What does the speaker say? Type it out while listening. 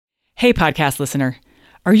Hey, podcast listener.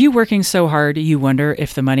 Are you working so hard you wonder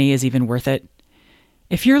if the money is even worth it?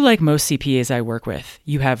 If you're like most CPAs I work with,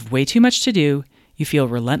 you have way too much to do, you feel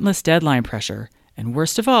relentless deadline pressure, and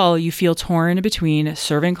worst of all, you feel torn between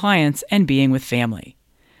serving clients and being with family.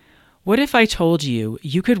 What if I told you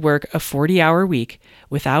you could work a 40-hour week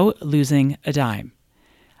without losing a dime?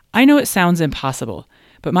 I know it sounds impossible,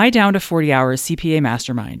 but my Down to 40 Hours CPA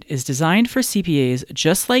Mastermind is designed for CPAs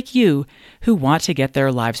just like you who want to get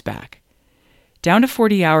their lives back. Down to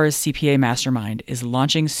 40 Hours CPA Mastermind is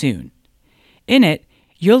launching soon. In it,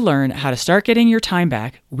 you'll learn how to start getting your time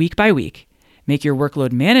back week by week, make your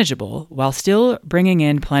workload manageable while still bringing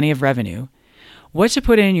in plenty of revenue, what to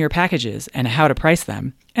put in your packages and how to price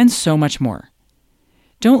them, and so much more.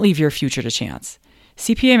 Don't leave your future to chance.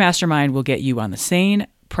 CPA Mastermind will get you on the sane,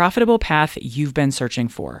 profitable path you've been searching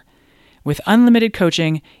for. With unlimited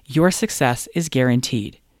coaching, your success is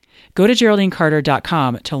guaranteed. Go to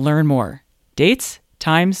GeraldineCarter.com to learn more. Dates,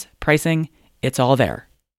 times, pricing, it's all there.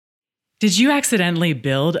 Did you accidentally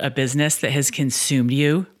build a business that has consumed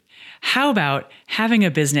you? How about having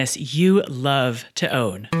a business you love to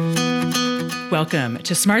own? Welcome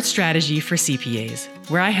to Smart Strategy for CPAs,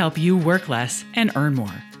 where I help you work less and earn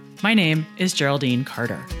more. My name is Geraldine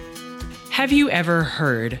Carter. Have you ever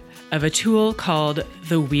heard of a tool called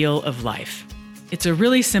the Wheel of Life? It's a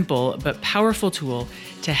really simple but powerful tool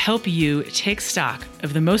to help you take stock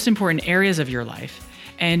of the most important areas of your life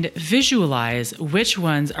and visualize which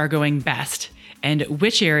ones are going best and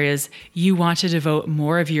which areas you want to devote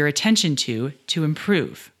more of your attention to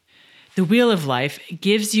improve. The Wheel of Life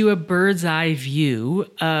gives you a bird's eye view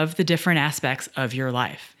of the different aspects of your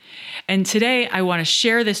life. And today I want to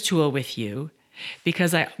share this tool with you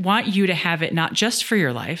because I want you to have it not just for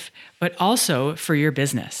your life, but also for your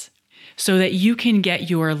business, so that you can get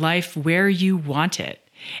your life where you want it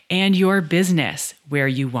and your business where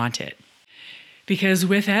you want it. Because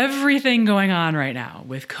with everything going on right now,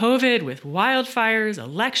 with COVID, with wildfires,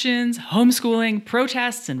 elections, homeschooling,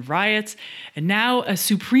 protests and riots, and now a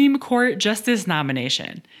Supreme Court justice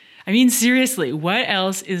nomination, I mean, seriously, what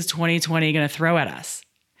else is 2020 going to throw at us?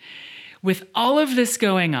 With all of this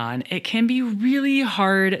going on, it can be really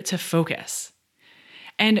hard to focus.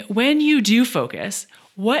 And when you do focus,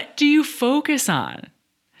 what do you focus on?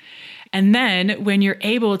 And then when you're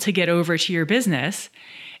able to get over to your business,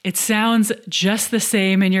 it sounds just the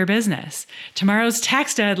same in your business. Tomorrow's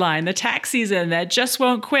tax deadline, the tax season that just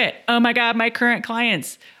won't quit. Oh my God, my current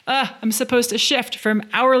clients. I'm supposed to shift from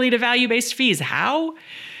hourly to value-based fees. How?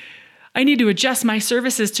 I need to adjust my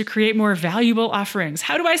services to create more valuable offerings.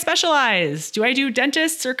 How do I specialize? Do I do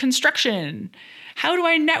dentists or construction? How do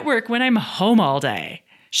I network when I'm home all day?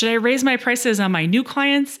 Should I raise my prices on my new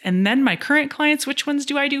clients and then my current clients? Which ones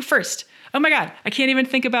do I do first? Oh my God, I can't even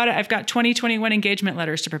think about it. I've got 2021 engagement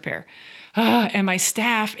letters to prepare. And my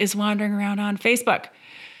staff is wandering around on Facebook.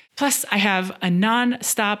 Plus, I have a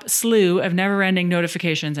non-stop slew of never-ending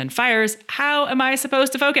notifications and fires. How am I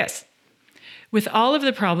supposed to focus? With all of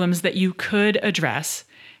the problems that you could address,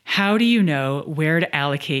 how do you know where to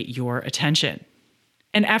allocate your attention?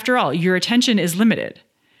 And after all, your attention is limited.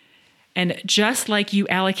 And just like you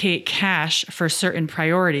allocate cash for certain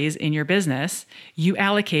priorities in your business, you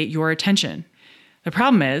allocate your attention. The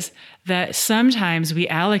problem is that sometimes we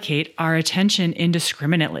allocate our attention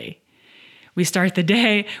indiscriminately. We start the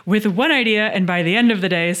day with one idea, and by the end of the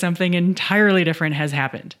day, something entirely different has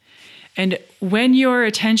happened. And when your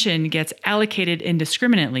attention gets allocated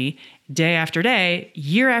indiscriminately, day after day,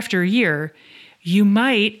 year after year, you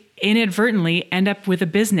might inadvertently end up with a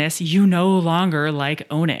business you no longer like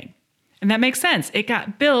owning. And that makes sense. It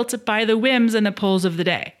got built by the whims and the pulls of the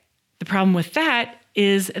day. The problem with that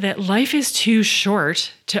is that life is too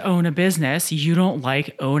short to own a business you don't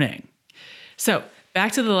like owning. So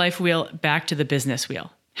back to the life wheel, back to the business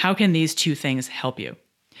wheel. How can these two things help you?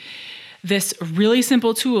 This really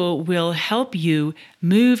simple tool will help you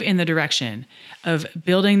move in the direction of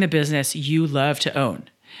building the business you love to own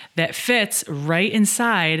that fits right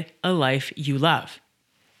inside a life you love.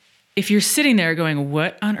 If you're sitting there going,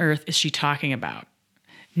 what on earth is she talking about?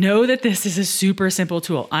 Know that this is a super simple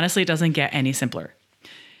tool. Honestly, it doesn't get any simpler.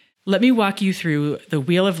 Let me walk you through the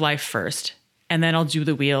Wheel of Life first, and then I'll do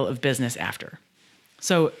the Wheel of Business after.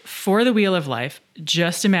 So for the Wheel of Life,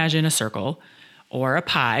 just imagine a circle or a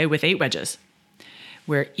pie with 8 wedges,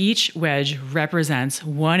 where each wedge represents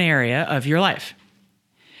one area of your life.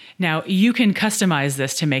 Now, you can customize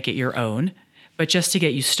this to make it your own, but just to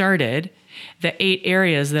get you started, the 8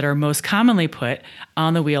 areas that are most commonly put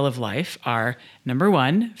on the Wheel of Life are number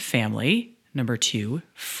 1, family, number 2,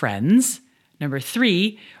 friends, number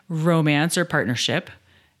 3, romance or partnership,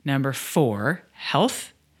 number 4,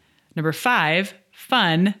 health, Number 5,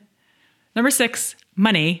 fun. Number 6,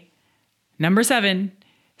 money. Number 7,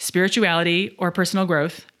 spirituality or personal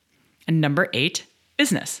growth. And number 8,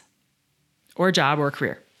 business or job or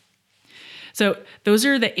career. So those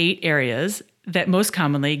are the 8 areas that most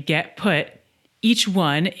commonly get put, each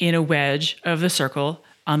one in a wedge of the circle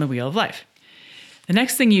on the wheel of life. The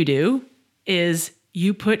next thing you do is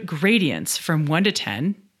you put gradients from 1 to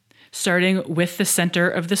 10, starting with the center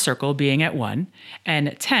of the circle being at 1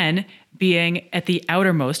 and 10 being at the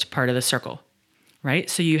outermost part of the circle, right?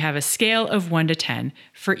 So you have a scale of 1 to 10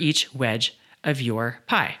 for each wedge of your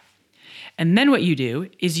pie. And then what you do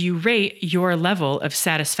is you rate your level of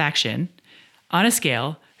satisfaction on a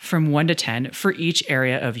scale from 1 to 10 for each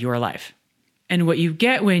area of your life. And what you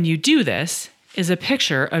get when you do this is a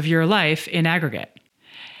picture of your life in aggregate.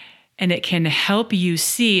 And it can help you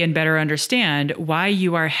see and better understand why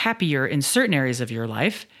you are happier in certain areas of your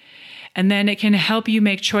life. And then it can help you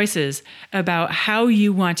make choices about how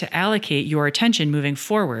you want to allocate your attention moving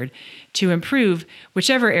forward to improve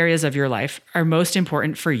whichever areas of your life are most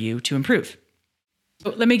important for you to improve.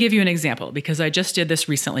 So let me give you an example, because I just did this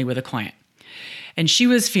recently with a client. And she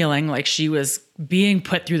was feeling like she was being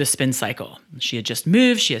put through the spin cycle. She had just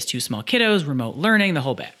moved, she has 2 small kiddos, remote learning, the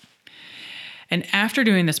whole bit. And after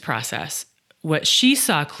doing this process, what she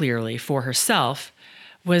saw clearly for herself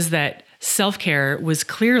was that self-care was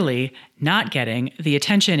clearly not getting the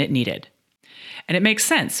attention it needed. And it makes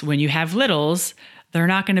sense. When you have littles, they're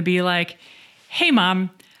not going to be like, "Hey,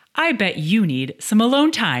 Mom, I bet you need some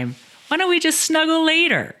alone time. Why don't we just snuggle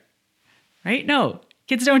later?" Right? No,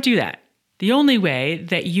 kids don't do that. The only way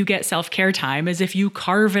that you get self-care time is if you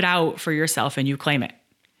carve it out for yourself and you claim it.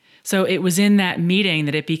 So it was in that meeting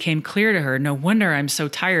that it became clear to her, no wonder I'm so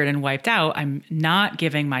tired and wiped out. I'm not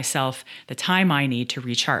giving myself the time I need to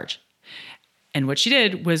recharge. And what she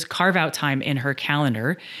did was carve out time in her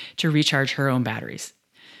calendar to recharge her own batteries,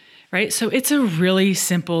 right? So it's a really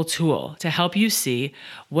simple tool to help you see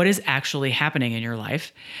what is actually happening in your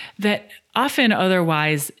life that often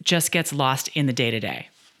otherwise just gets lost in the day-to-day.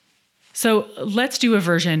 So let's do a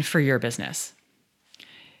version for your business.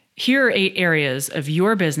 Here are 8 areas of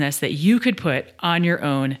your business that you could put on your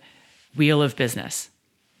own wheel of business.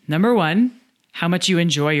 Number 1, how much you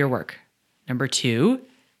enjoy your work. Number 2,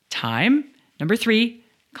 time. Number 3,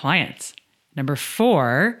 clients. Number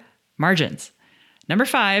 4, margins. Number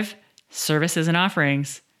 5, services and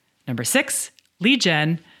offerings. Number 6, lead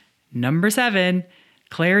gen. Number 7,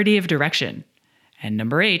 clarity of direction. And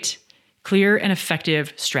number 8, clear and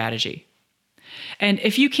effective strategy. And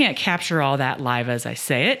if you can't capture all that live as I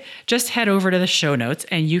say it, just head over to the show notes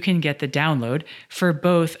and you can get the download for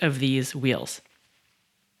both of these wheels.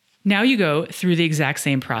 Now you go through the exact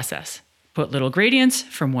same process. Put little gradients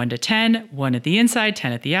from 1 to 10, 1 at the inside,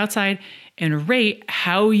 10 at the outside, and rate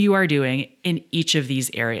how you are doing in each of these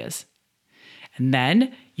areas. And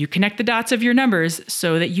then you connect the dots of your numbers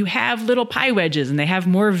so that you have little pie wedges and they have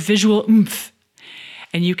more visual oomph.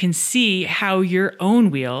 And you can see how your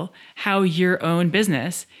own wheel, how your own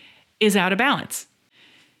business is out of balance.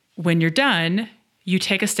 When you're done, you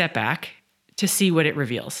take a step back to see what it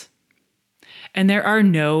reveals. And there are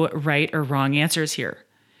no right or wrong answers here,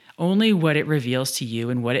 only what it reveals to you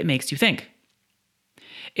and what it makes you think.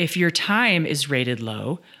 If your time is rated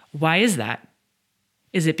low, why is that?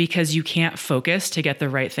 Is it because you can't focus to get the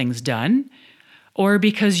right things done? Or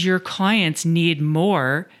because your clients need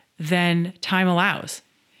more than time allows?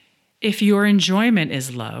 If your enjoyment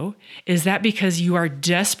is low, is that because you are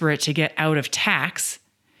desperate to get out of tax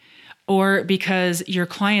or because your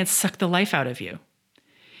clients suck the life out of you?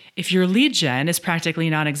 If your lead gen is practically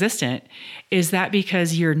non-existent, is that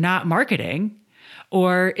because you're not marketing?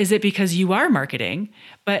 Or is it because you are marketing,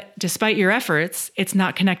 but despite your efforts, it's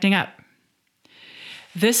not connecting up?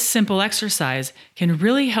 This simple exercise can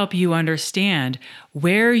really help you understand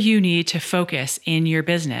where you need to focus in your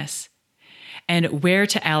business and where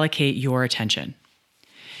to allocate your attention.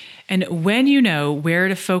 And when you know where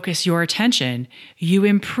to focus your attention, you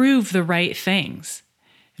improve the right things.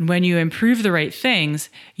 And when you improve the right things,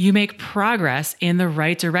 you make progress in the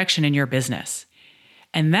right direction in your business.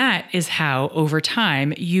 And that is how, over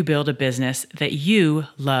time, you build a business that you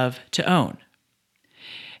love to own.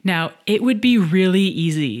 Now, it would be really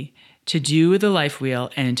easy to do the life wheel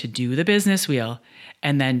and to do the business wheel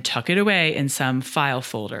and then tuck it away in some file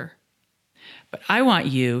folder. But I want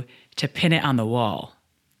you to pin it on the wall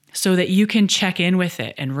so that you can check in with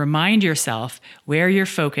it and remind yourself where your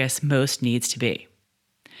focus most needs to be.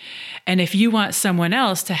 And if you want someone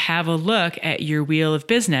else to have a look at your wheel of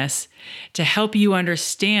business to help you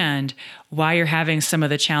understand why you're having some of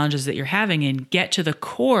the challenges that you're having and get to the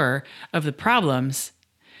core of the problems,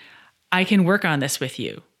 I can work on this with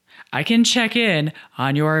you. I can check in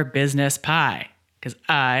on your business pie because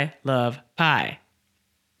I love pie.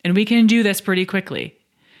 And we can do this pretty quickly.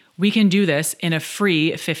 We can do this in a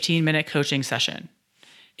free 15-minute coaching session.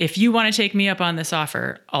 If you want to take me up on this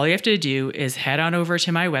offer, all you have to do is head on over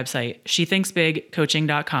to my website,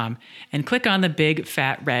 shethinksbigcoaching.com, and click on the big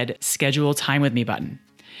fat red Schedule Time With Me button.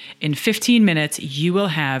 In 15 minutes, you will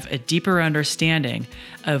have a deeper understanding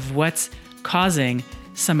of what's causing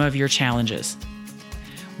some of your challenges.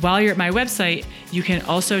 While you're at my website, you can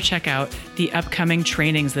also check out the upcoming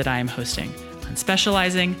trainings that I am hosting on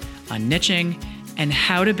specializing, on niching, and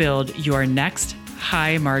how to build your next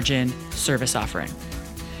high-margin service offering.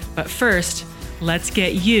 But first, let's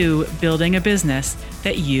get you building a business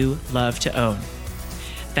that you love to own.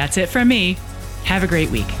 That's it from me. Have a great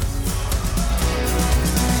week.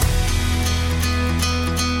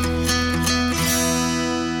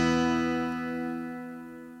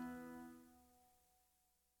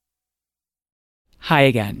 Hi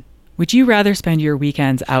again. Would you rather spend your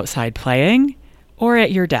weekends outside playing or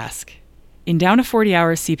at your desk? In Down to 40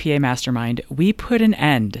 Hours CPA Mastermind, we put an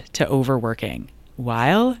end to overworking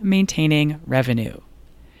while maintaining revenue.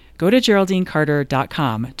 Go to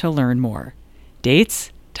GeraldineCarter.com to learn more.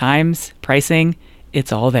 Dates, times, pricing,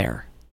 it's all there.